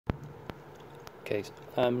Okay,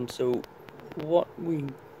 so what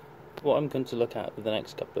I'm going to look at with the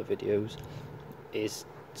next couple of videos is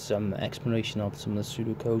some explanation of some of the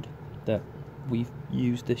pseudocode that we've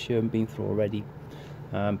used this year and been through already,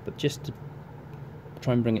 but just to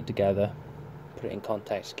try and bring it together, put it in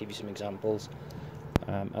context, give you some examples,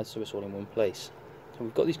 so it's all in one place. So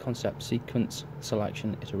we've got these concepts: sequence,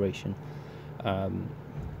 selection, iteration, and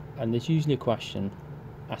there's usually a question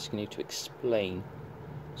asking you to explain.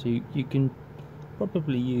 So you can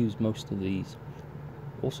probably use most of these,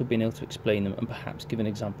 also being able to explain them and perhaps give an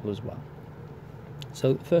example as well.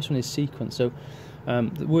 So the first one is sequence. So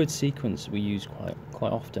the word sequence we use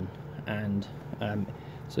quite often, and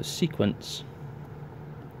so sequence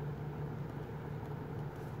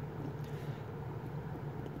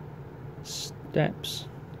steps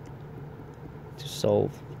to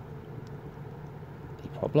solve a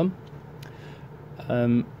problem.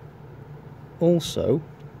 Also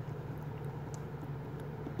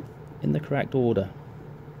in the correct order.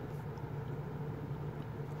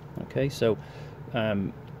 Okay, so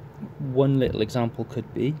one little example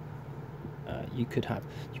could be you could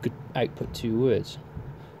output two words.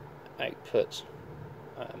 Output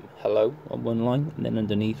hello on one line, and then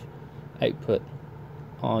underneath output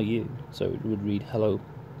are you. So it would read hello.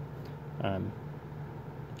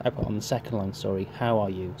 Output on the second line, sorry, how are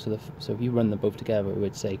you? So if you run them both together, it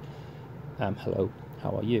would say hello,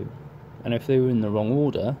 how are you? And if they were in the wrong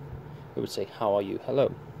order, it would say how are you,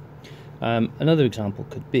 hello. Another example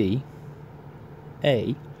could be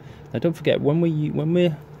A. Now don't forget, when we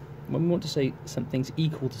want to say something's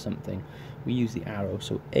equal to something, we use the arrow.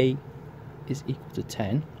 So A is equal to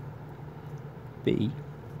 10, B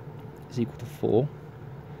is equal to 4,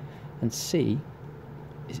 and C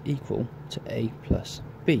is equal to A plus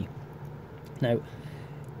B. Now,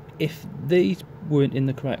 if these weren't in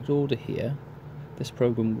the correct order here, this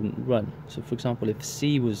program wouldn't run. So for example, if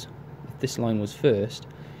this line was first,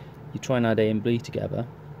 you try and add A and B together,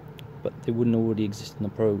 but they wouldn't already exist in the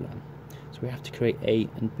program. So we have to create A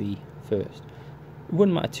and B first. It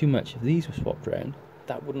wouldn't matter too much if these were swapped around,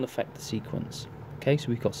 that wouldn't affect the sequence. Okay, so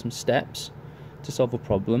we've got some steps to solve a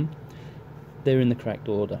problem. They're in the correct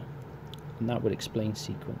order, and that would explain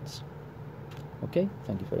sequence. Okay,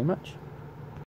 thank you very much.